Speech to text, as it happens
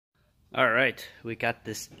All right, we got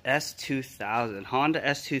this S2000, Honda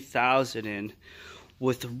S2000 in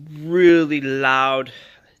with really loud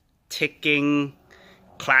ticking,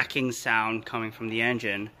 clacking sound coming from the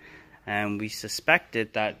engine, and we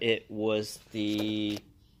suspected that it was the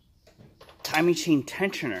timing chain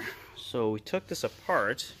tensioner. So we took this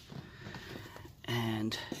apart,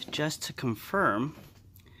 and just to confirm,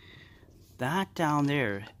 that down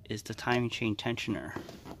there is the timing chain tensioner.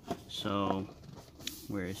 So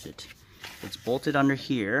where is it? It's bolted under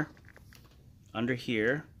here, under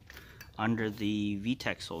the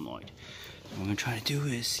VTEC solenoid. What I'm gonna try to do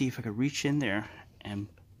is see if I can reach in there and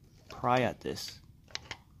pry at this.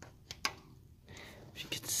 If you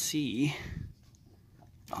can see,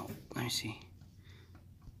 oh, let me see.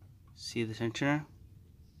 See the tensioner?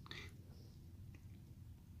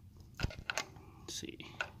 Let's see.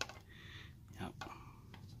 Yep.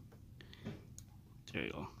 There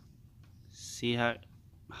you go. See how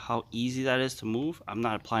easy that is to move? I'm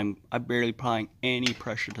barely applying any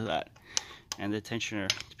pressure to that. And the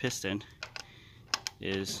tensioner piston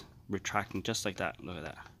is retracting just like that. Look at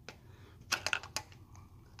that.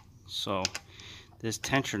 So this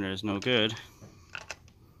tensioner is no good.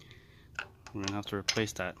 We're gonna have to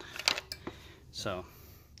replace that. So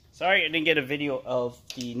sorry I didn't get a video of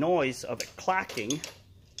the noise of it clacking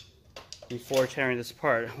before tearing this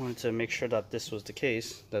apart. I wanted to make sure that this was the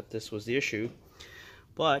case, that this was the issue.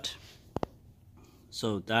 But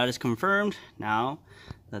so that is confirmed now,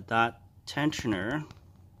 that tensioner,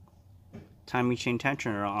 timing chain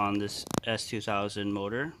tensioner on this S2000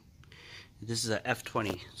 motor, this is a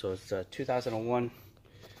F20, so it's a 2001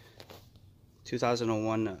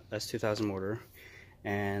 S2000 motor,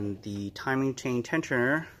 and the timing chain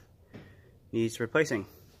tensioner needs replacing.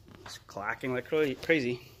 It's clacking like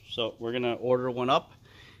crazy, so we're gonna order one up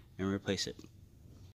and replace it.